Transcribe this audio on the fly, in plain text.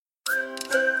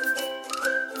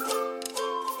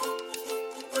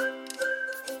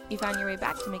You found your way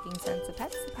back to Making Sense of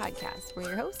Pets, the podcast. We're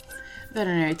your hosts.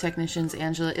 Veterinary technicians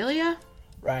Angela Ilya,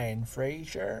 Ryan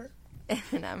Frazier,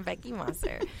 and I'm Becky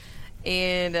Mosser.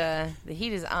 And the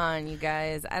heat is on, you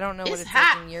guys. I don't know what it's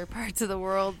hot. like in your parts of the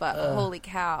world, but holy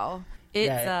cow.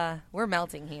 It's we're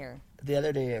melting here. The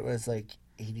other day it was like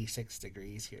 86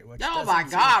 degrees here. Which oh my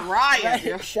God,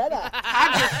 Ryan! Shut up.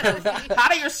 How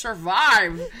do you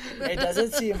survive? It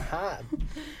doesn't seem hot,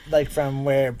 like from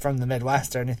the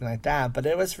Midwest or anything like that. But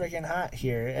it was freaking hot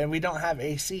here, and we don't have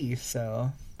AC,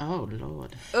 so. Oh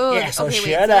Lord. Oh, yeah, so okay, wait.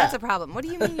 shut So that's up. a problem. What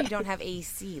do you mean you don't have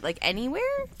AC? Like anywhere?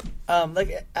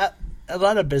 Like a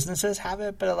lot of businesses have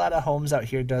it, but a lot of homes out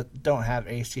here don't have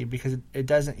AC because it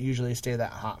doesn't usually stay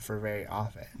that hot for very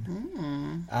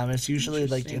often. It's usually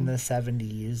like in the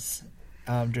 70s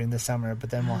during the summer, but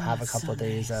then we'll have a couple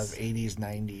days of 80s,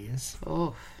 90s.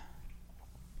 Oh,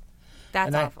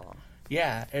 That's awful.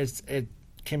 Yeah, it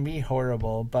can be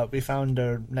horrible, but we found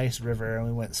a nice river and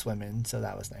we went swimming, so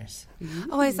that was nice.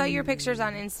 Oh, I saw your pictures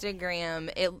on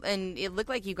Instagram, and it looked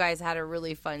like you guys had a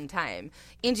really fun time.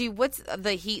 Angie, what's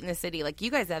the heat in the city? Like,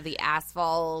 you guys have the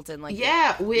asphalt and like...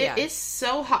 it's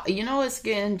so hot. You know it's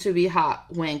getting to be hot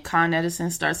when Con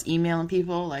Edison starts emailing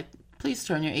people like, please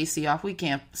turn your AC off. We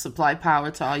can't supply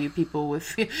power to all you people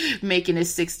with making it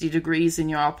 60 degrees in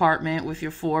your apartment with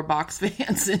your 4 box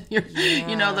fans and your,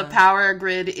 the power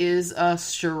grid is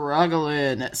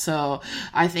struggling. So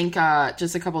I think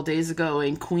just a couple days ago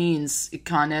in Queens,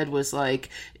 Con Ed was like,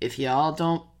 if y'all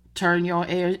don't turn your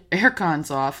air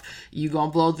cons off, you gonna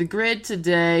blow the grid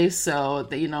today. So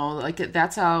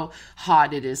that's how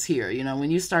hot it is here.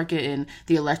 When you start getting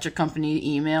the electric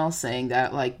company email saying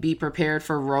that, like, be prepared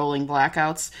for rolling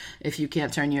blackouts if you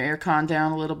can't turn your air con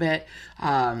down a little bit,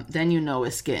 then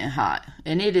it's getting hot.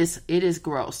 And it is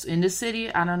gross in the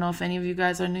city. I don't know if any of you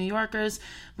guys are New Yorkers,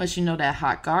 but that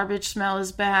hot garbage smell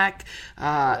is back.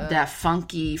 That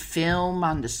funky film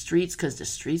on the streets, because the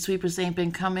street sweepers ain't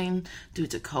been coming due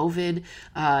to COVID.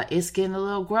 It's getting a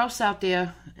little gross out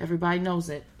there. Everybody knows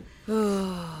it.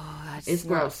 It's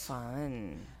gross.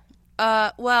 Fun.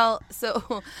 Well,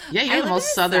 so... Yeah, you're the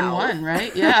most southern South. one,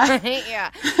 right? Yeah. Right? Yeah.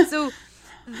 So...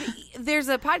 there's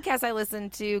a podcast I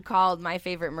listen to called My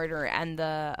Favorite Murder, and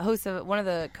one of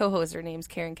the co-hosts, her name's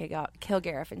Karen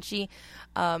Kilgariff, and she,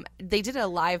 they did a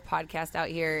live podcast out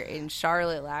here in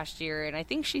Charlotte last year, and I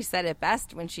think she said it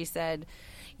best when she said,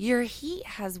 "Your heat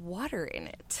has water in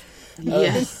it."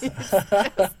 Yes.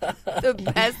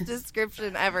 The best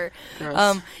description ever.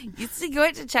 You go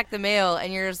out to check the mail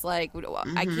and you're just like,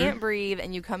 I can't breathe,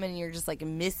 and you come in and you're just like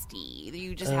misty.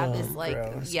 You just have this like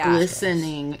gross.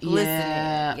 Glistening.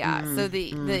 Yeah. So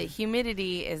the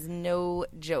humidity is no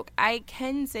joke. I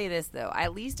can say this though,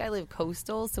 at least I live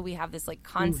coastal, so we have this like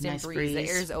constant nice breeze. The breeze.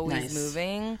 air's always Nice.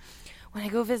 moving. When I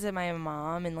go visit my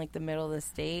mom in like the middle of the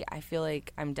state, I feel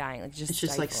like I'm dying. Like It's just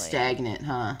stifling. like stagnant,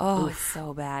 huh? Oh, it's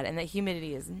so bad. And the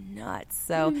humidity is nuts.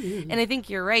 So, and I think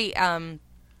you're right.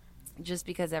 Just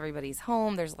because everybody's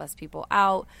home, there's less people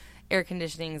out. Air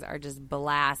conditionings are just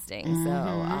blasting.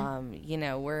 So,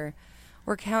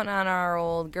 we're counting on our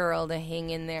old girl to hang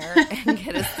in there and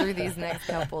get us through these next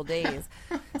couple days.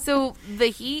 So the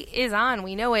heat is on.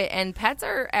 We know it. And pets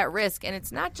are at risk. And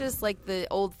it's not just like the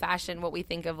old fashioned, what we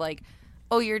think of like,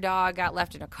 oh, your dog got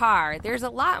left in a car. There's a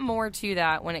lot more to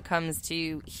that when it comes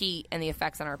to heat and the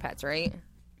effects on our pets, right?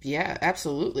 Yeah,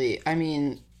 absolutely. I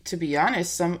mean, to be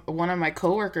honest, one of my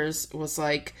coworkers was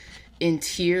like in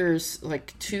tears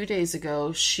like 2 days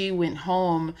ago. She went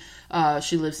home.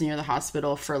 She lives near the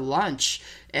hospital for lunch,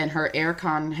 and her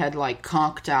aircon had like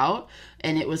conked out,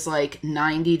 and it was like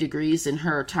 90 degrees in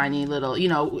her tiny little,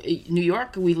 New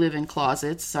York, we live in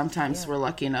closets. Sometimes we're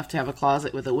lucky enough to have a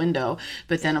closet with a window,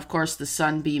 but then of course the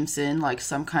sun beams in like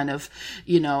some kind of,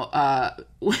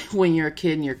 when you're a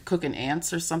kid and you're cooking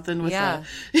ants or something with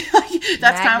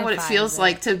that's kind of what it feels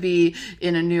like to be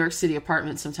in a New York City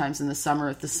apartment sometimes in the summer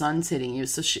if the sun's hitting you.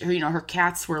 So her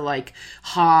cats were like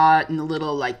hot and a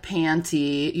little like panty,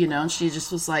 and she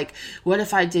just was like, what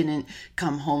if I didn't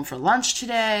come home for lunch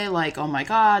today? Like, oh my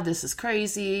God, this is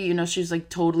crazy. She was like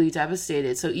totally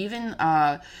devastated. So even,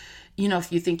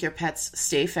 if you think your pet's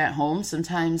safe at home,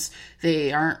 sometimes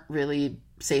they aren't really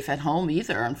safe at home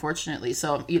either, unfortunately.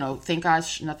 So, thank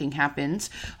gosh nothing happened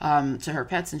to her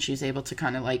pets, and she's able to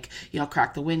kind of like,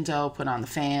 crack the window, put on the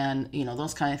fan,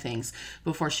 those kind of things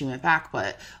before she went back.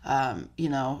 But, I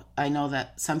know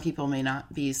that some people may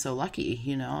not be so lucky,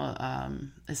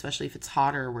 especially if it's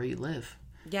hotter where you live.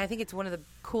 Yeah, I think it's one of the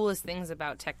coolest things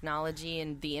about technology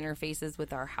and the interfaces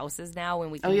with our houses now when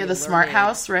we can Oh, yeah, be the smart alerted.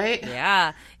 house, right?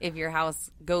 Yeah, if your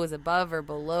house goes above or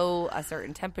below a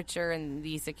certain temperature, and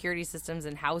the security systems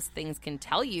and house things can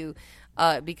tell you,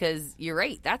 because you're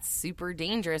right, that's super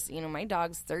dangerous. You know, my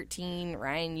dog's 13.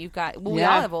 Ryan, you've got, well, we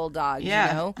all have old dogs. Yeah,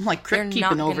 you know? I'm like They're crypt not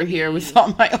keeping gonna over here be- with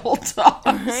all my old dogs.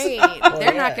 Right,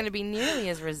 they're yeah. not going to be nearly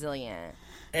as resilient.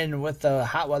 And with the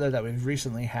hot weather that we've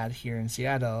recently had here in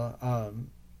Seattle,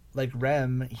 like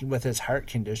Rem, with his heart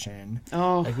condition,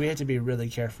 like we had to be really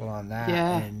careful on that.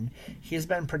 Yeah. And he's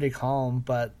been pretty calm,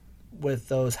 but with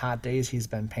those hot days, he's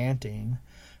been panting.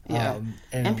 Yeah,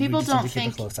 and we people just need don't to keep a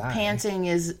think close eye. panting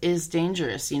is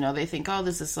dangerous. You know, they think, oh,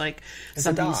 this is like It's a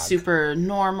something dog. super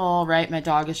normal, right? My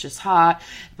dog is just hot.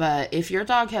 But if your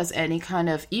dog has any kind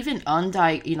of even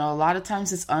you know, a lot of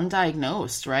times it's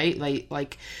undiagnosed, right?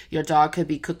 Like your dog could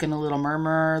be cooking a little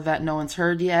murmur that no one's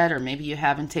heard yet, or maybe you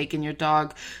haven't taken your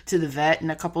dog to the vet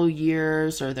in a couple of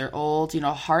years, or they're old. You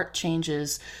know, heart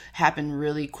changes happen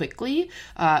really quickly,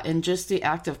 and just the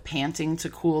act of panting to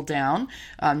cool down,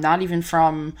 not even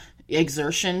from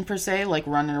exertion per se, like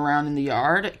running around in the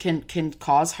yard, can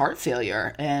cause heart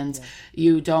failure, and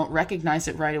you don't recognize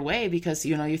it right away because,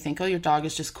 you know, you think, oh, your dog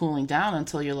is just cooling down,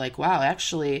 until you're like, wow,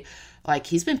 actually, like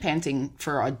he's been panting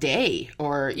for a day,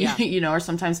 or you know, or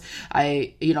sometimes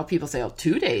people say, oh,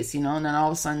 2 days, you know, and then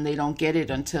all of a sudden they don't get it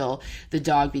until the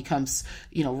dog becomes,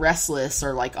 you know, restless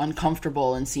or like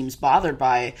uncomfortable and seems bothered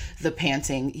by the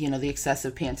panting, you know, the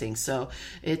excessive panting. So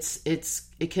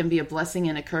it can be a blessing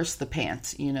and a curse, the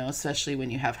pant, you know, especially when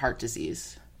you have heart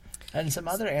disease. And some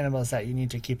other animals that you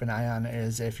need to keep an eye on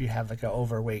is if you have like an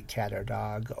overweight cat or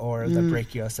dog, or the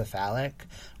brachiocephalic,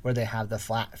 where they have the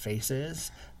flat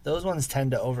faces. Those ones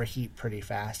tend to overheat pretty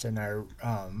fast and are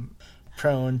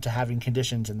prone to having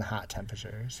conditions in the hot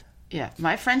temperatures. Yeah,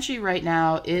 my Frenchie right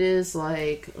now, it is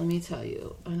like, let me tell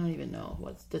you, I don't even know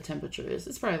what the temperature is.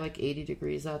 It's probably like 80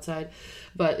 degrees outside.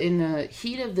 But in the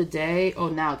heat of the day,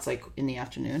 now it's like in the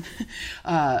afternoon.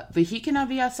 But he cannot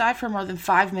be outside for more than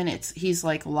 5 minutes. He's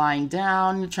like lying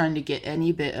down, trying to get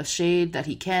any bit of shade that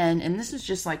he can. And this is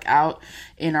just like out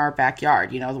in our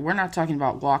backyard. You know, we're not talking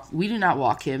about we do not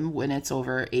walk him when it's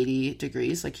over 80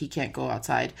 degrees. Like he can't go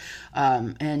outside.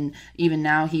 And even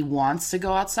now he wants to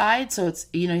go outside. So it's,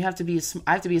 you know, I have to be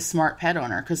a smart pet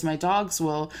owner, because my dogs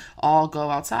will all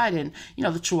go outside, and, you know,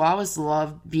 the Chihuahuas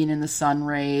love being in the sun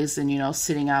rays and, you know,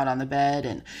 sitting out on the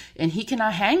bed, and he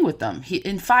cannot hang with them.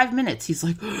 In 5 minutes, he's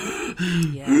like,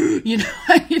 you know,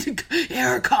 I need to go,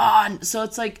 aircon. So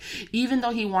it's like, even though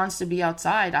he wants to be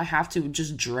outside, I have to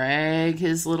just drag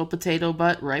his little potato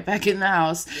butt right back in the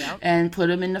house and put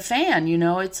him in the fan. You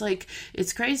know, it's like,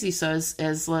 it's crazy. So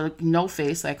as like no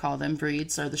face, I call them,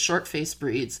 breeds, or the short face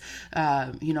breeds,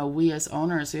 you know, we as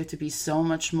owners, we have to be so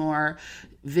much more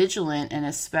vigilant, and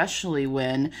especially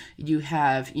when you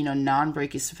have, you know,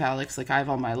 non-brachycephalics, like I have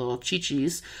all my little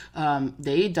chichis,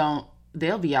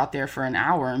 they'll be out there for an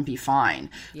hour and be fine.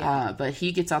 But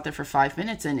he gets out there for 5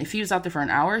 minutes, and if he was out there for an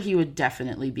hour, he would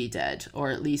definitely be dead,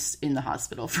 or at least in the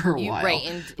hospital for a while. Right,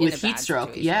 in with a heat bad stroke.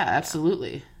 situation. Yeah,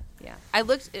 absolutely. Yeah, I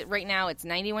looked right now. It's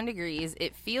 91 degrees.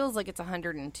 It feels like it's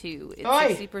 102. It's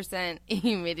Oy. 60%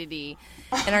 humidity,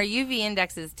 and our UV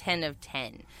index is 10 of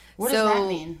 10. What does that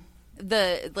mean?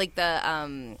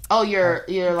 Oh,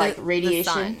 you're like radiation, the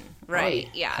sun, right?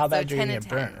 Oy. Yeah. How bad so you're 10 going of to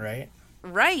get 10. burnt, right?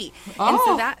 Right. Oh. And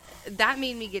so that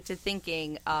made me get to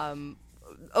thinking,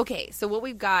 okay, so what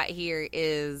we've got here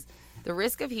is the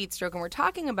risk of heat stroke, and we're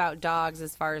talking about dogs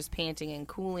as far as panting and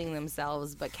cooling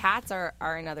themselves, but cats are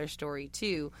another story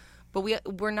too. But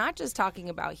we're not just talking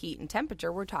about heat and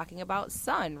temperature, we're talking about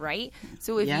sun, right?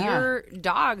 So if your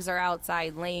dogs are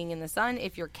outside laying in the sun,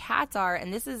 if your cats are,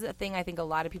 and this is a thing I think a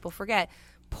lot of people forget,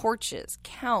 porches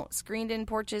count, screened-in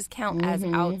porches count as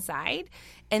outside,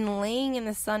 and laying in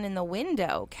the sun in the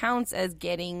window counts as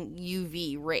getting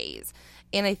UV rays.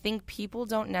 And I think people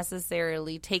don't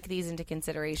necessarily take these into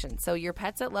consideration. So your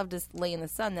pets that love to lay in the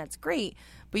sun, that's great,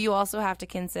 but you also have to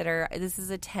consider this is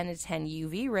a 10 to 10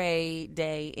 UV ray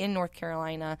day in North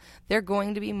Carolina. They're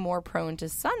going to be more prone to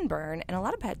sunburn, and a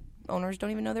lot of pet owners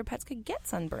don't even know their pets could get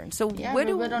sunburn. So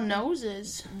little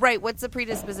noses. Right, what's the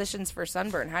predispositions for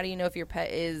sunburn? How do you know if your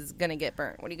pet is going to get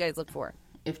burnt? What do you guys look for?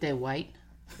 If they're white.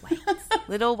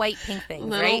 Little white pink things,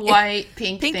 Little right? white,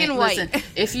 pink and white. Listen,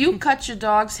 if you cut your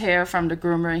dog's hair from the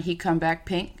groomer and he come back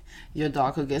pink, your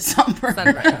dog could get sunburned.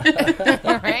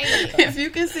 Right? If you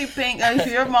can see Pink,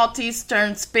 if your Maltese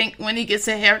turns pink when he gets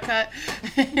a haircut,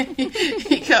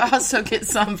 he could also get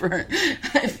sunburned.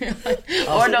 I feel like.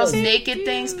 Or those naked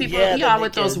things. People,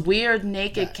 with those weird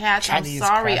naked cats. Chinese I'm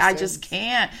sorry, crescents. I just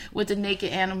can't with the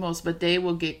naked animals, but they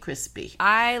will get crispy.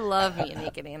 I love me a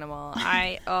naked animal.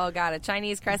 Oh God, a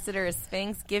Chinese crested or a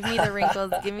Sphynx. Give me the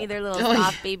wrinkles. Give me their little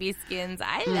soft baby skins.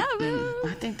 I love them.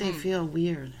 I think they feel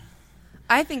weird.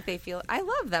 I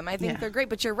love them. I think they're great,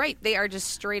 but you're right. They are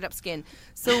just straight up skin.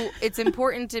 So it's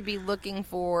important to be looking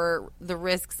for the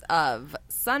risks of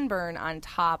sunburn on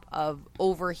top of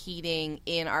overheating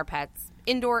in our pets,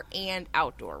 indoor and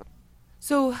outdoor.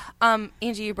 So,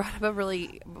 Angie, you brought up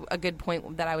a good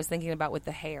point that I was thinking about with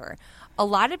the hair. A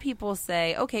lot of people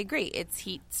say, okay, great, it's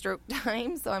heat stroke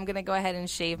time, so I'm going to go ahead and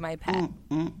shave my pet.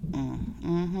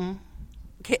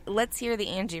 Okay, let's hear the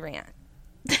Angie rant.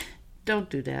 Don't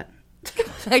do that.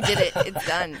 I did it. It's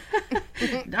done.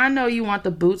 I know you want the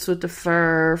boots with the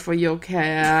fur for your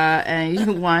cat, and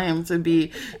you want him to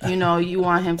be, you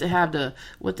want him to have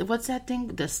what's that thing?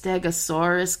 The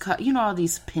Stegosaurus cut. All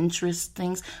these Pinterest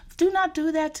things. Do not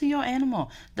do that to your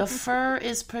animal. The fur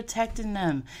is protecting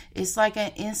them. It's like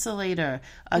an insulator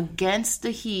against the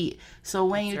heat. So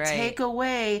when you take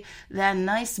away that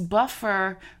nice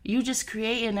buffer, you just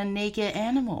creating a naked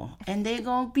animal, and they're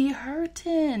going to be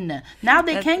hurting. Now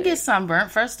they can get sunburnt,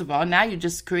 first of all. Now you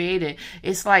just created,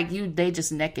 it's like they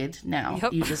just naked now.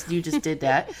 Yep. You just did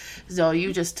that. So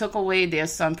you just took away their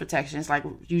sun protection. It's like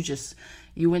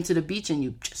you went to the beach and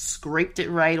you just scraped it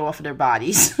right off of their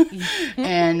bodies.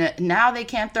 And now they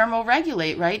can't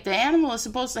thermoregulate, right? The animal is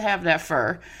supposed to have that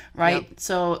fur, right? Yep.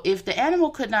 So if the animal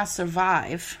could not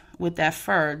survive with that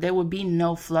fur, there would be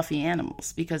no fluffy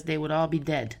animals because they would all be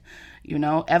dead.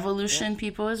 Evolution,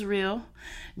 people, is real.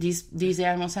 These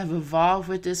animals have evolved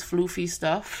with this floofy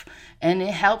stuff, and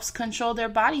it helps control their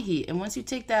body heat. And once you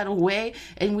take that away,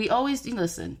 and we always,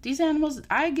 listen, these animals,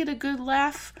 I get a good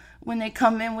laugh when they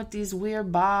come in with these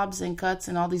weird bobs and cuts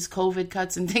and all these COVID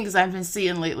cuts and things I've been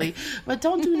seeing lately. But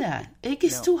don't do that. It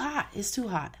gets too hot. It's too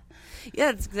hot.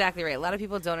 Yeah, that's exactly right. A lot of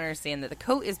people don't understand that the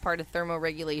coat is part of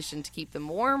thermoregulation to keep them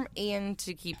warm and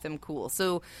to keep them cool.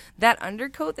 So that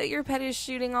undercoat that your pet is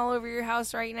shooting all over your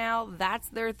house right now, that's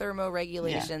their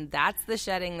thermoregulation. Yeah. That's the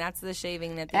shedding. That's the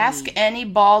shaving that they Ask need. Any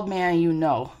bald man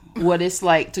what it's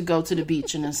like to go to the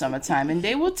beach in the summertime, and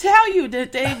they will tell you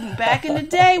that back in the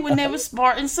day when they were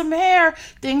sporting some hair,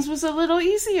 things was a little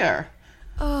easier.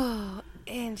 Oh,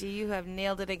 Angie, you have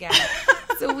nailed it again.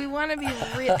 So we want to be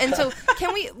real. And so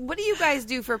what do you guys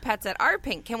do for pets that are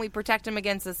pink? Can we protect them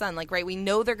against the sun? We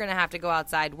know they're going to have to go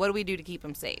outside. What do we do to keep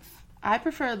them safe? I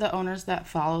prefer the owners that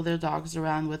follow their dogs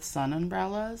around with sun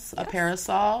umbrellas, a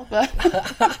parasol, but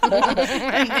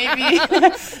and maybe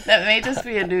that may just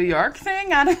be a New York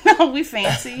thing. I don't know. We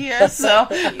fancy here, so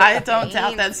I don't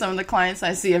doubt that some of the clients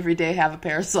I see every day have a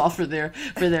parasol for their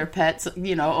pets,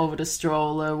 over the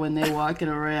stroller when they're walking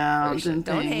around and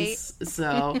don't things. Hate.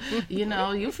 So,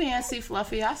 you fancy,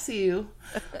 Fluffy. I see you.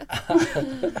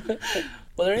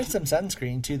 Well, there is some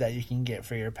sunscreen too that you can get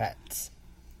for your pets.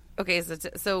 Okay,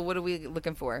 so what are we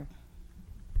looking for?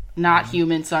 Not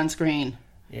human sunscreen.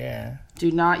 Yeah.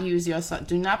 Do not use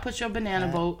do not put your banana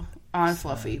boat on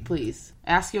Fluffy, please.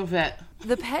 Ask your vet.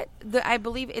 The pet, I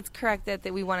believe it's correct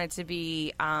that we want it to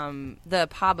be the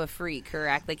PABA free,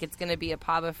 correct? It's going to be a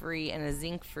PABA free and a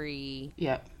zinc free.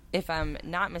 Yep. If I'm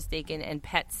not mistaken, and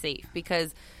pet safe,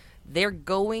 because they're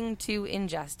going to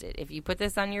ingest it. If you put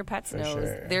this on your pet's nose,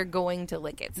 they're going to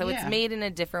lick it. So it's made in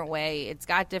a different way. It's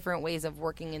got different ways of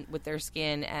working with their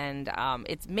skin, and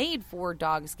it's made for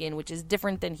dog skin, which is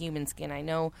different than human skin. I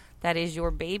know that is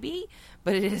your baby,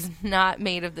 but it is not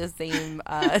made of the same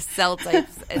cell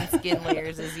types and skin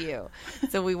layers as you.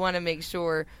 So we want to make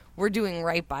sure we're doing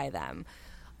right by them.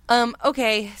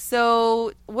 Okay,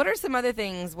 so what are some other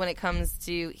things when it comes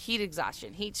to heat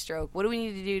exhaustion, heat stroke? What do we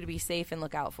need to do to be safe and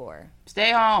look out for?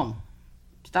 Stay home.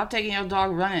 Stop taking your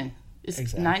dog running.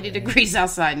 It's 90 degrees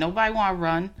outside. Nobody want to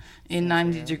run in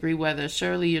 90-degree weather.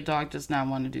 Surely your dog does not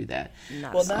want to do that.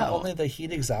 Not only the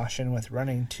heat exhaustion with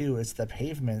running, too. It's the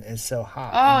pavement is so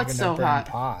hot. Oh, it's so hot.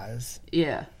 Paws.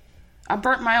 Yeah. I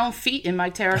burnt my own feet in my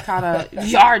terracotta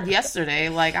yard yesterday.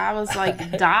 I was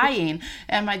dying,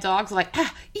 and my dog's like,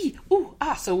 ooh,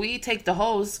 ah. So we take the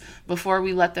hose before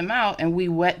we let them out, and we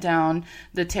wet down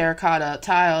the terracotta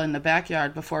tile in the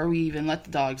backyard before we even let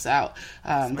the dogs out.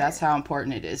 That's how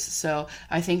important it is. So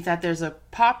I think that there's a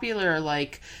popular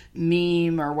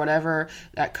meme or whatever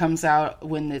that comes out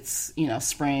when it's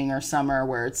spring or summer,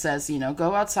 where it says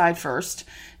go outside first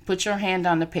Put your hand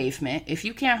on the pavement. If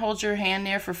you can't hold your hand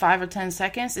there for 5 or 10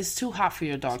 seconds, it's too hot for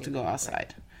your dog to go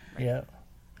outside. Yeah.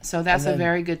 So that's a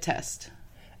very good test.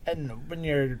 And when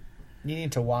you're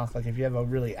needing to walk, like if you have a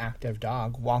really active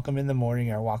dog, walk them in the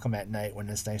morning or walk them at night when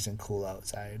it's nice and cool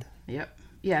outside. Yep.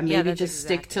 Yeah, maybe just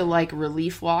stick to like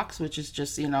relief walks, which is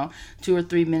just, 2 or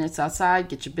 3 minutes outside,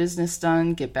 get your business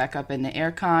done, get back up in the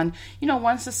aircon.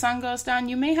 Once the sun goes down,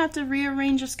 you may have to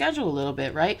rearrange your schedule a little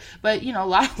bit, right? But, a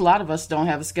lot of us don't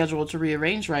have a schedule to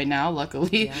rearrange right now,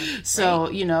 luckily. Yeah,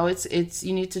 so, right. It's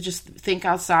you need to just think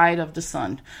outside of the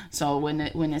sun. So when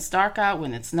it's dark out,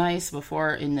 when it's nice,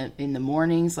 before in the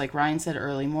mornings, like Ryan said,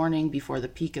 early morning, before the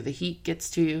peak of the heat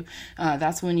gets to you,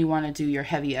 that's when you want to do your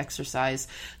heavy exercise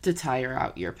to tire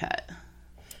out your pet.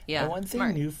 Yeah. One thing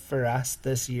new for us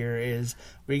this year is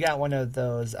we got one of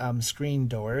those screen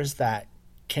doors that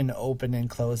can open and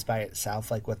close by itself,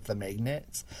 like with the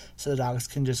magnets, so the dogs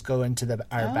can just go into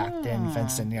our backed-in,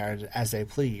 fenced-in yard as they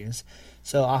please.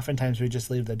 So oftentimes we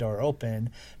just leave the door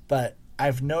open, but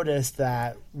I've noticed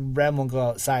that Rem will go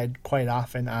outside quite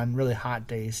often on really hot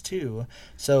days too.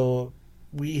 So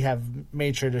we have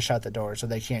made sure to shut the door so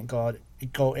they can't go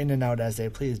in and out as they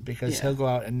please, because he'll go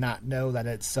out and not know that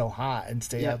it's so hot and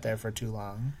stay out there for too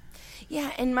long.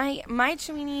 Yeah, and my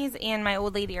Chiweenies and my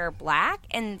old lady are black,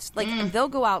 and they'll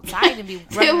go outside and be running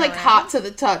they're like around. Hot to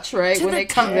the touch, right? When they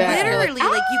come back, literally,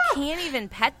 you can't even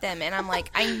pet them. And I'm like,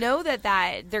 I know that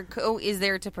their coat is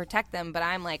there to protect them, but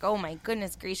I'm like, oh my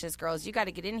goodness gracious, girls, you got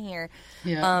to get in here,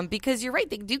 because you're right,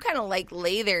 they do kind of like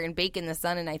lay there and bake in the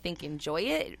sun, and I think enjoy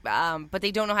it, but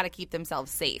they don't know how to keep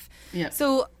themselves safe. Yeah.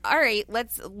 So all right,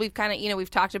 we've kind of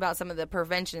we've talked about some of the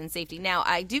prevention and safety. Now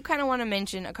I do kind of want to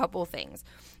mention a couple things.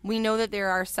 We know that there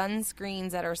are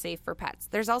sunscreens that are safe for pets.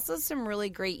 There's also some really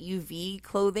great UV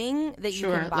clothing that you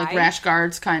can buy. Like rash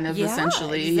guards kind of,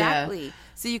 essentially. Exactly. Yeah.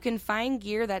 So you can find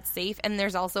gear that's safe, and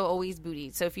there's also always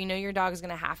booties. So if you know your dog is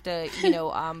going to have to,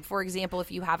 for example,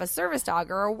 if you have a service dog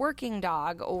or a working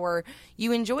dog, or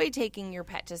you enjoy taking your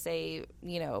pet to, say,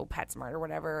 PetSmart or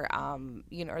whatever,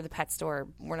 or the pet store.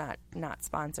 We're not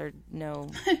sponsored.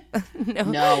 No,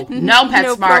 no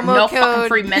PetSmart. No fucking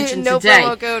free mention today.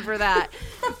 No promo code for that.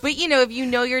 But, if you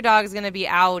know your dog's going to be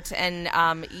out and,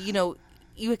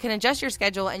 you can adjust your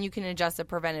schedule and you can adjust the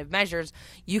preventive measures.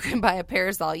 You can buy a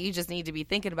parasol. You just need to be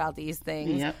thinking about these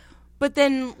things. Yep. But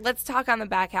then let's talk on the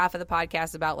back half of the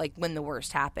podcast about when the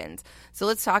worst happens. So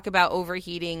let's talk about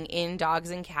overheating in dogs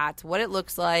and cats, what it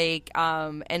looks like,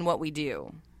 and what we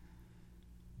do.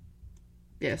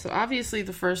 Yeah, so obviously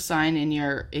the first sign in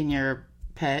your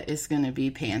pet is going to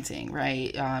be panting,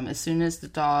 right? As soon as the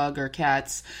dog or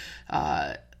cat's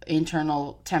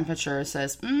internal temperature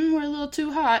says, we're a little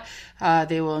too hot,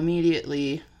 they will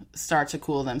immediately start to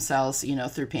cool themselves,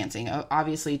 through panting.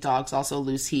 Obviously, dogs also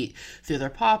lose heat through their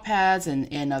paw pads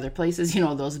and other places.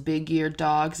 Those big-eared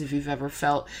dogs, if you've ever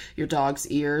felt your dog's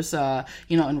ears,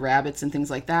 and rabbits and things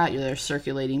like that, they're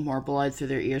circulating more blood through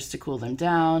their ears to cool them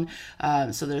down.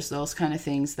 So there's those kind of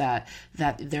things that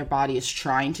their body is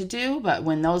trying to do, but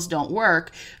when those don't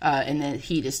work and the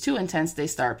heat is too intense, they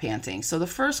start panting. So the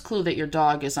first clue that your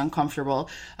dog is uncomfortable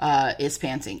is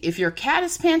panting. If your cat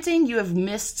is panting, you have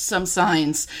missed some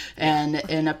signs. And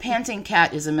a panting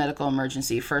cat is a medical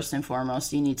emergency. First and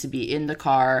foremost, you need to be in the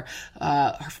car,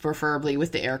 preferably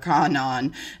with the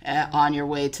aircon on your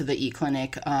way to the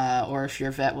e-clinic, or if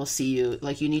your vet will see you,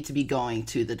 you need to be going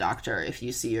to the doctor if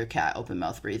you see your cat open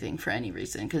mouth breathing for any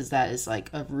reason, because that is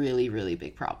a really, really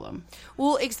big problem.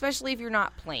 Well, especially if you're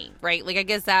not playing, right? I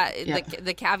guess that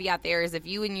the caveat there is if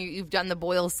you've done the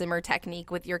boil simmer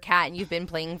technique with your cat and you've been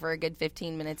playing for a good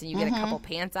 15 minutes and you get a couple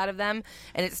pants out of them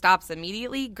and it stops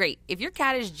immediately, great. If your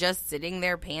cat is just sitting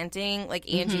there panting,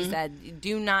 like Angie said,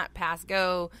 do not pass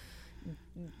go.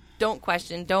 Don't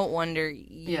question. Don't wonder.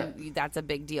 That's a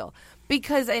big deal.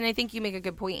 Because, and I think you make a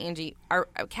good point, Angie, our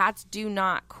cats do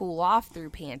not cool off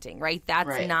through panting, right?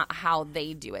 That's not how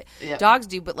they do it. Yep. Dogs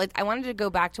do, but I wanted to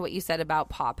go back to what you said about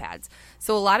paw pads.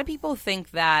 So a lot of people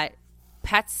think that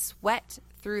pets sweat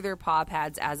through their paw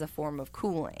pads as a form of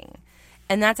cooling.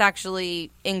 And that's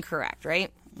actually incorrect,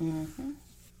 right? Mm-hmm.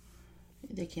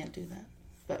 They can't do that.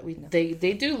 But they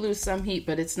do lose some heat,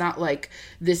 but it's not like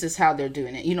this is how they're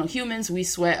doing it. Humans, we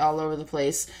sweat all over the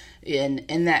place,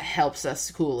 and that helps us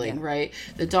cooling, right?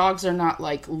 The dogs are not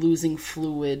losing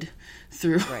fluid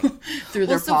through through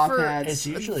their paw pads. It's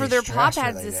usually for their paw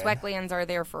pads, the sweat glands are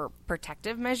there for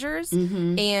protective measures,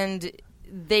 and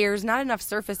there's not enough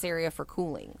surface area for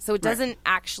cooling. So it doesn't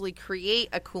actually create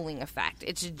a cooling effect.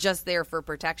 It's just there for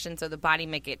protection so the body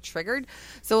may get triggered.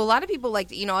 So a lot of people like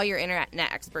to, you know, all your internet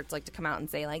experts like to come out and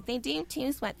say, like, they do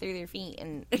too sweat through their feet.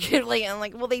 And I'm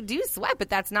like, well, they do sweat, but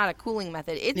that's not a cooling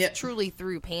method. It's truly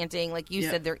through panting. Like you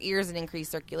said, their ears and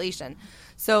increased circulation.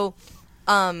 So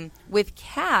with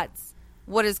cats,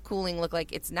 what does cooling look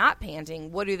like? It's not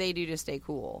panting. What do they do to stay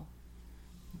cool?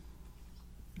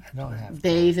 I don't have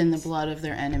bathe in the blood of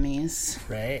their enemies.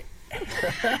 Right.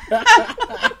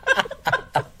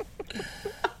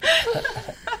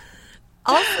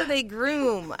 Also, they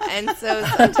groom, and so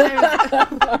sometimes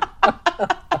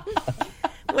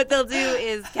what they'll do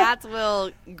is cats will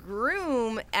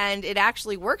groom, and it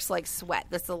actually works like sweat.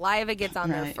 The saliva gets on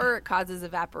their fur, it causes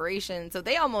evaporation, so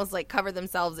they almost like cover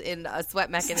themselves in a sweat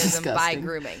mechanism by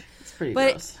grooming. Pretty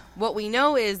but gross. What we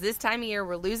know is this time of year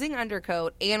we're losing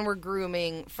undercoat and we're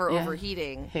grooming for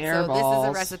overheating. Hair so balls. This is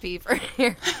a recipe for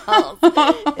hair balls.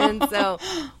 And so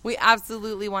we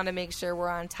absolutely want to make sure we're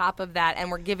on top of that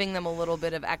and we're giving them a little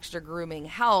bit of extra grooming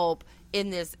help in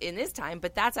this time,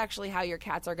 but that's actually how your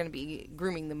cats are going to be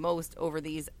grooming the most over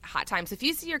these hot times. So if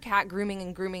you see your cat grooming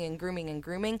and grooming and grooming and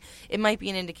grooming, it might be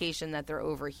an indication that they're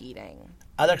overheating.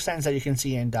 Other signs that you can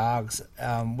see in dogs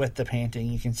with the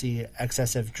panting, you can see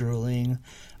excessive drooling,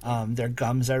 their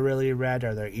gums are really red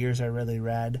or their ears are really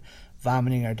red,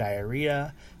 vomiting or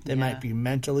diarrhea. They might be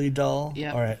mentally dull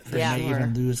or they may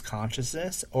even lose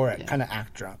consciousness or kind of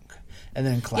act drunk. And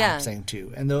then collapsing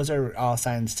too. And those are all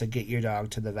signs to get your dog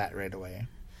to the vet right away.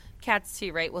 Cats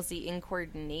too, right? We'll see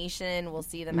incoordination. We'll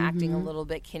see them acting a little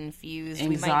bit confused.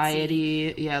 Anxiety,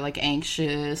 we might see like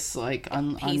anxious, like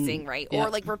pacing, right? Or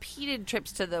like repeated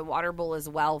trips to the water bowl as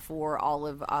well for all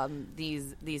of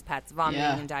these pets, vomiting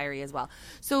and diarrhea as well.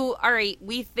 So, all right,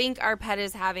 we think our pet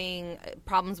is having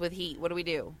problems with heat. What do we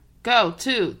do? Go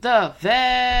to the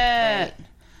vet. Right.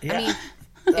 Yeah. I mean,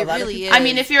 it really is. I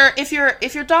mean, if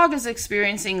your dog is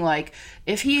experiencing, like,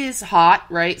 if he is hot,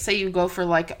 right? Say you go for,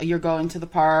 like, you're going to the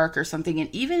park or something,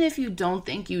 and even if you don't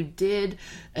think you did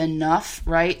enough,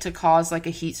 right, to cause like a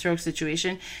heat stroke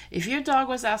situation, if your dog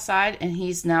was outside and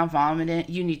he's now vomiting,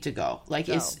 you need to go. Like,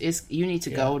 it's you need to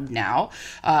go now.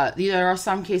 There are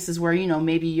some cases where, you know,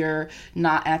 maybe you're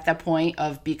not at that point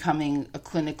of becoming a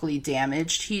clinically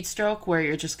damaged heat stroke where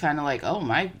you're just kind of like, oh,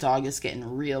 my dog is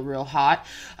getting real hot.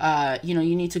 You know,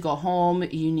 you need to go home.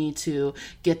 You need to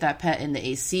get that pet in the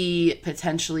AC,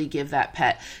 potentially give that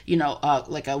pet, you know,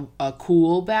 like a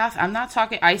cool bath. I'm not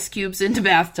talking ice cubes in the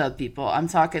bathtub, people. I'm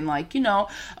talking like, you know,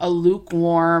 a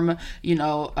lukewarm, you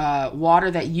know, water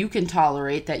that you can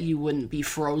tolerate, that you wouldn't be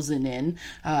frozen in,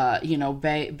 you know,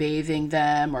 bathing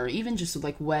them, or even just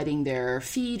like wetting their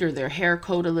feet or their hair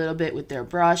coat a little bit with their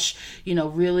brush, you know,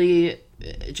 really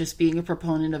just being a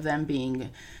proponent of them being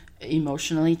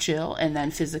emotionally chill and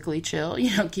then physically chill,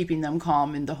 you know, keeping them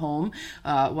calm in the home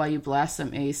while you blast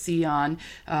some AC on,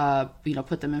 you know,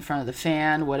 put them in front of the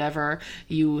fan, whatever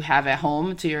you have at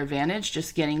home to your advantage,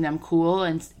 just getting them cool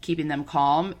and keeping them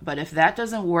calm. But if that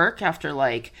doesn't work after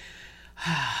like,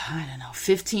 I don't know,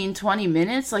 15, 20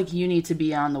 minutes, like, you need to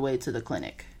be on the way to the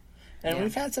clinic. And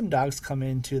we've had some dogs come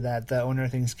into that the owner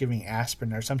thinks giving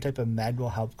aspirin or some type of med will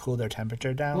help cool their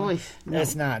temperature down. Oy, no.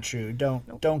 It's not true.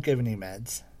 Don't give any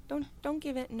meds. Don't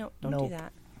give it. No, don't do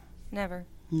that. Never.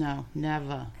 No,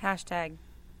 never. Hashtag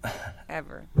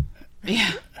ever. Yeah.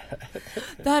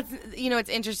 That's, you know, it's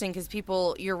interesting because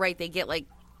people, you're right, they get like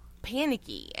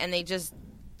panicky and they just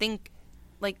think,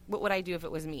 like, what would I do if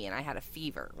it was me and I had a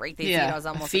fever, right? They see it as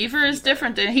almost fever like a is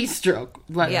different than heat stroke.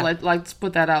 Let's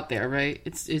put that out there, right?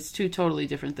 It's two totally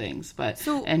different things. But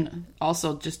and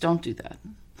also just don't do that.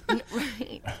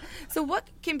 Right. So what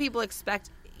can people expect?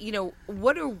 You know,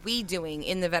 what are we doing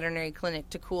in the veterinary clinic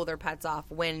to cool their pets off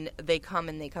when they come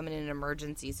in an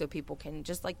emergency, so people can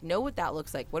just like know what that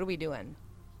looks like? What are we doing?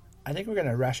 I think we're going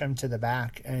to rush them to the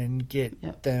back and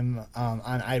get them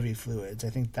on IV fluids. I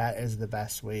think that is the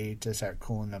best way to start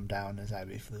cooling them down, is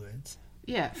IV fluids.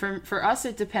 Yeah, for us,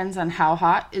 it depends on how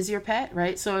hot is your pet,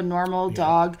 right? So a normal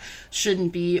dog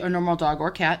shouldn't be, a normal dog or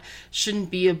cat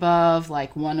shouldn't be above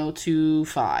like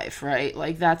 102.5, right?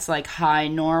 Like, that's like high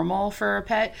normal for a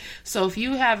pet. So if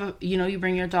you have, you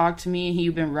bring your dog to me and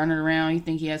you've been running around, you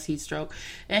think he has heat stroke,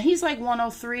 and he's like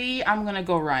 103, I'm going to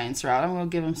go Ryan's route. I'm going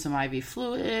to give him some IV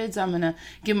fluids. I'm going to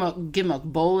give him a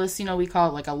bolus, we call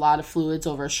it like a lot of fluids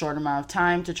over a short amount of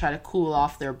time to try to cool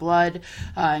off their blood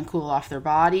and cool off their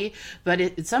body. But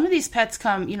but some of these pets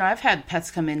come, I've had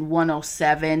pets come in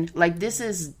 107. Like,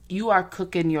 you are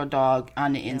cooking your dog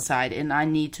on the inside, and I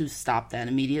need to stop that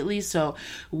immediately. So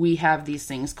we have these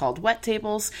things called wet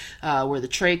tables, where the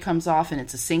tray comes off and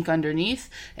it's a sink underneath,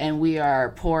 and we are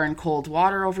pouring cold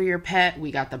water over your pet.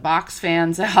 We got the box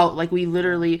fans out. Like, we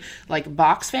literally, like,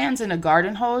 box fans and a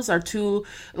garden hose are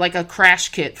like a crash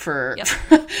kit for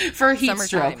for heat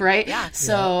stroke, right? Yeah.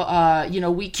 So,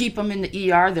 we keep them in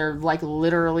the ER. They're like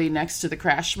literally next to the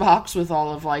crash box with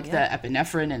all of like the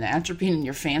epinephrine and the atropine and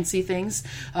your fancy things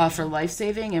for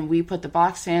life-saving. And we put the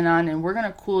box fan on, and we're going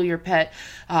to cool your pet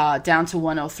down to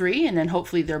 103, and then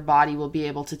hopefully their body will be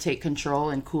able to take control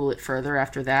and cool it further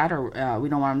after that. Or we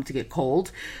don't want them to get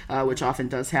cold, which often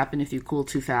does happen if you cool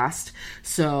too fast.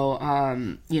 So,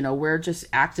 we're just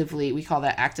we call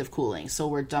that active cooling. So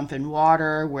we're dumping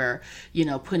water, we're,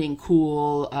 putting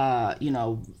cool,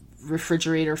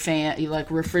 refrigerator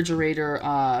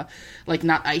like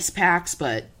not ice packs,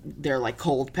 but they're like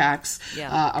cold packs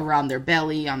around their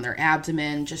belly, on their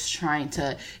abdomen, just trying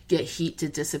to get heat to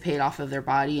dissipate off of their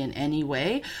body in any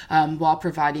way, while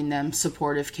providing them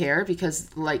supportive care.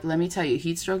 Because, like, let me tell you,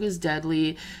 heat stroke is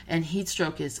deadly, and heat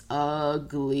stroke is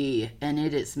ugly, and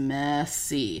it is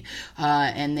messy,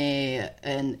 and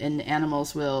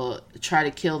animals will try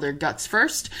to kill their guts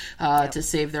first to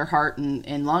save their heart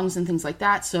and lungs and things like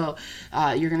that. So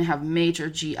you're going to have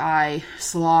major GI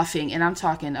sloughing, and I'm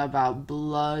talking about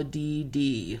bloody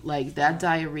D. Like, that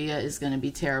diarrhea is going to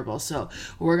be terrible. So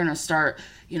we're going to start,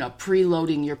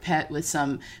 preloading your pet with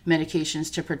some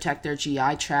medications to protect their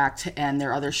GI tract and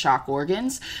their other shock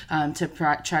organs, to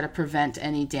try to prevent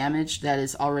any damage that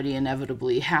has already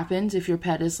inevitably happened if your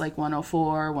pet is like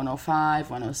 104, 105,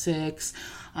 106.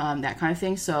 That kind of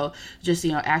thing. So just,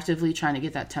 actively trying to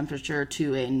get that temperature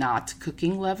to a not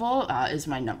cooking level is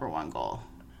my number one goal.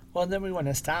 Well, then we want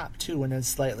to stop, too, when it's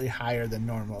slightly higher than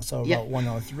normal. So about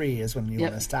 103 is when you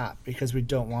want to stop, because we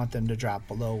don't want them to drop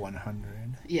below 100.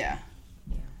 Yeah.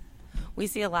 We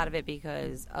see a lot of it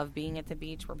because of being at the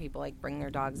beach, where people, like, bring their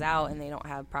dogs out and they don't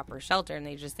have proper shelter, and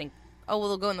they just think, oh, well,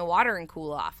 they'll go in the water and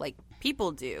cool off, like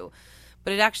people do.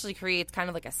 But it actually creates kind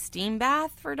of like a steam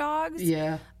bath for dogs.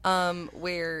 Yeah.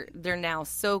 Where they're now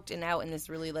soaked and out in this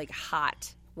really, like,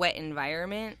 hot, wet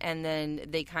environment, and then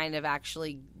they kind of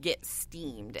actually get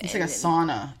steamed. It's like a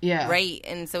sauna. Yeah. Right.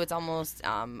 And so it's almost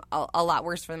a lot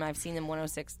worse for them. I've seen them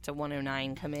 106 to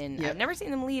 109 come in. Yep. I've never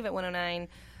seen them leave at 109.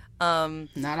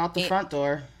 Not out the front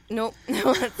door. Nope.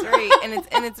 No, that's right.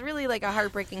 and it's really like a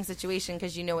heartbreaking situation,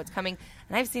 because you know what's coming.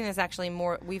 And I've seen this actually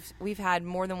more. We've had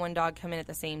more than one dog come in at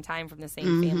the same time from the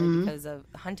same family because of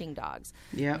hunting dogs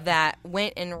that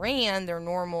went and ran their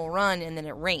normal run, and then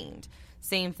it rained.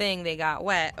 Same thing. They got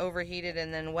wet, overheated,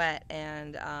 and then wet,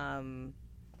 and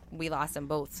we lost them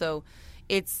both. So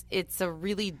it's a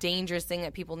really dangerous thing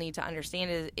that people need to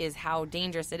understand is how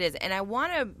dangerous it is. And I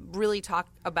want to really talk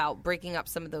about breaking up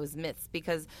some of those myths,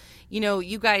 because,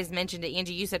 you guys mentioned it,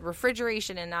 Angie, you said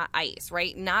refrigeration and not ice,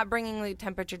 right? Not bringing the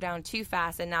temperature down too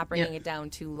fast and not bringing it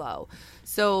down too low.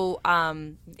 So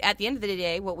at the end of the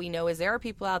day, what we know is there are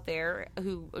people out there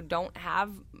who don't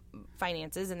have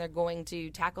finances, and they're going to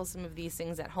tackle some of these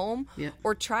things at home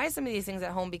or try some of these things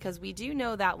at home, because we do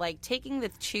know that, like, taking the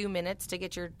 2 minutes to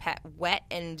get your pet wet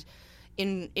and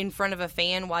in front of a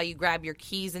fan while you grab your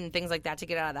keys and things like that to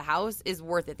get out of the house is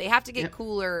worth it. They have to get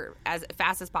cooler as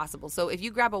fast as possible. So if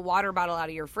you grab a water bottle out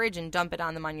of your fridge and dump it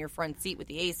on them on your front seat with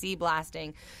the AC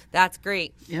blasting, that's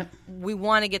great. We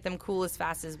want to get them cool as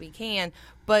fast as we can.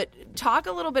 But talk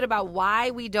a little bit about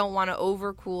why we don't want to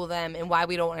overcool them and why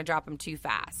we don't want to drop them too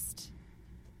fast.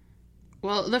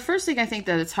 Well, the first thing I think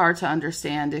that it's hard to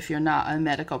understand if you're not a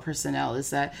medical personnel is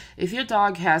that if your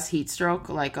dog has heat stroke,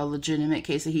 like a legitimate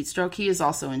case of heat stroke, he is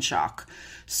also in shock.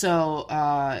 So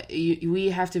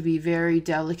we have to be very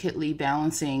delicately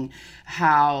balancing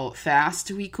how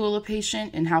fast we cool a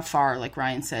patient and how far, like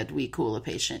Ryan said, we cool a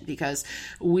patient, because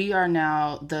we are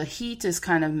now, the heat is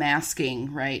kind of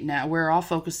masking right now. We're all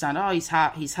focused on, oh, he's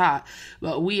hot.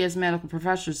 But we as medical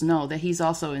professionals know that he's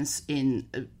also in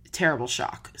terrible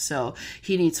shock. So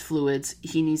he needs fluids,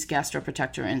 he needs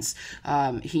gastroprotectorants,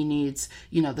 he needs,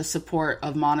 the support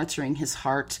of monitoring his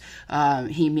heart.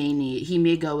 He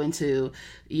may go into,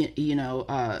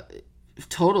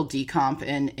 total decomp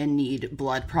and need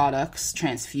blood products,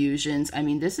 transfusions. I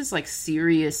mean, this is like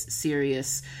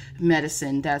serious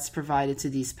medicine that's provided to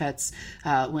these pets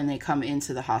when they come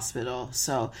into the hospital.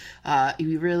 So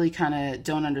you really kind of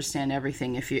don't understand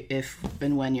everything if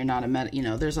and when you're not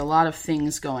a there's a lot of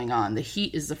things going on. The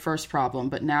heat is the first problem,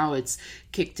 but now it's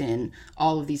kicked in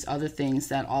all of these other things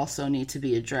that also need to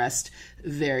be addressed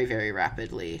very, very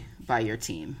rapidly by your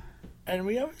team. And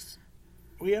we always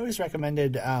we always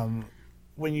recommended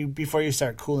before you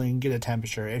start cooling, get a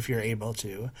temperature if you're able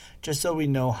to, just so we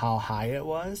know how high it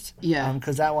was. Yeah.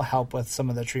 Because that will help with some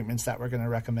of the treatments that we're going to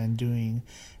recommend doing.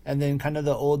 And then kind of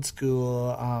the old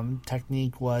school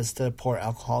technique was to pour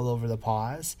alcohol over the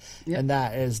paws. Yep. And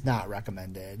that is not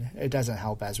recommended. It doesn't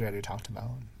help, as we already talked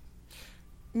about.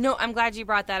 No, I'm glad you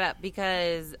brought that up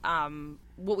because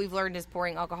what we've learned is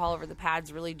pouring alcohol over the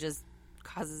pads really just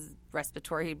causes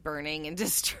respiratory burning and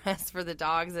distress for the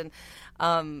dogs and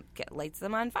lights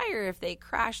them on fire if they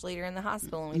crash later in the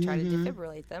hospital and we try to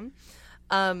defibrillate them.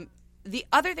 The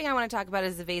other thing I want to talk about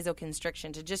is the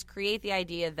vasoconstriction, to just create the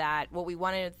idea that what we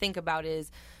want to think about is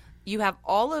you have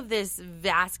all of this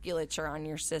vasculature on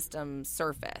your system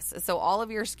surface. So all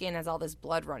of your skin has all this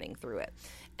blood running through it.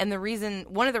 And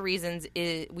one of the reasons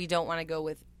is we don't want to go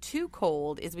with too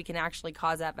cold is we can actually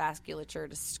cause that vasculature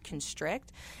to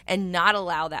constrict and not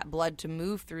allow that blood to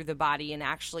move through the body and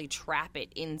actually trap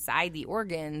it inside the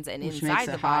organs and which inside makes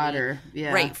the it body. Hotter.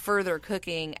 Yeah. Right, further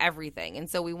cooking everything. And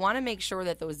so we want to make sure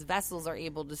that those vessels are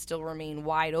able to still remain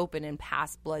wide open and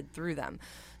pass blood through them.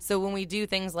 So when we do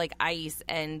things like ice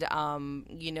and,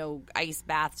 ice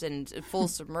baths and full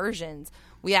submersions,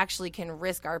 we actually can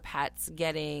risk our pets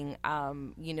getting,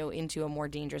 into a more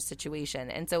dangerous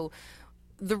situation. And so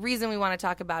the reason we want to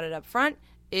talk about it up front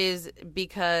is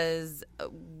because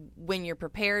when you're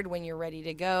prepared, when you're ready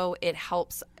to go, it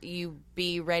helps you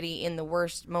be ready in the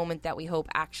worst moment that we hope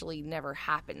actually never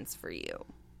happens for you.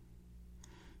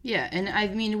 Yeah, and I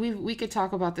mean, we could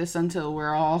talk about this until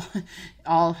we're all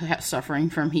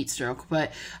suffering from heat stroke,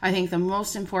 but I think the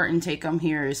most important take home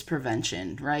here is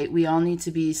prevention, right? We all need to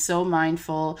be so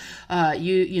mindful.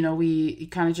 We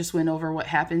kind of just went over what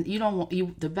happened.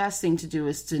 The best thing to do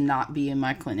is to not be in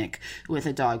my clinic with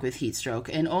a dog with heat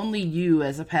stroke, and only you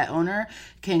as a pet owner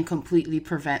can completely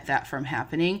prevent that from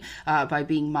happening by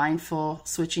being mindful,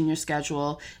 switching your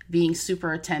schedule, being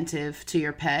super attentive to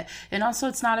your pet, and also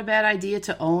it's not a bad idea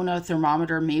to own a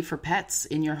thermometer made for pets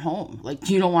in your home. Like,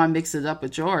 you don't want to mix it up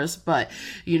with yours, but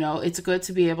it's good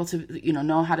to be able to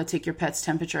know how to take your pet's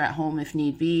temperature at home if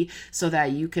need be, so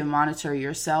that you can monitor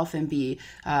yourself and be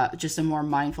just a more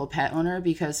mindful pet owner,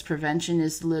 because prevention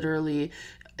is literally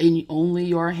in only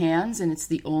your hands, and it's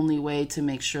the only way to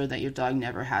make sure that your dog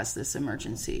never has this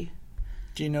emergency.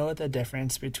 Do you know what the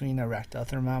difference between a rectal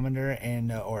thermometer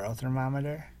and an oral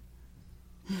thermometer?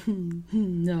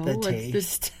 No. The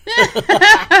taste.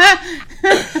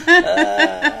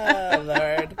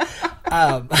 Lord.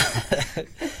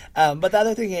 But the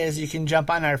other thing is, you can jump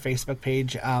on our Facebook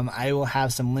page. I will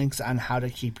have some links on how to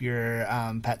keep your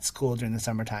pets cool during the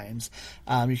summer times.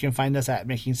 You can find us at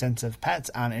Making Sense of Pets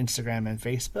on Instagram and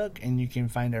Facebook, and you can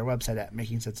find our website at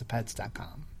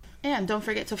makingsenseofpets.com. And don't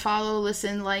forget to follow,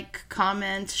 listen, like,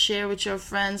 comment, share with your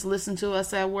friends, listen to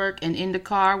us at work and in the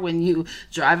car when you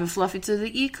driving Fluffy to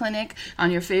the e-clinic on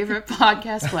your favorite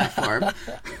podcast platform.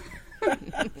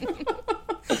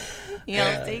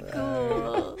 Y'all stay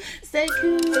cool. Stay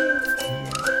cool.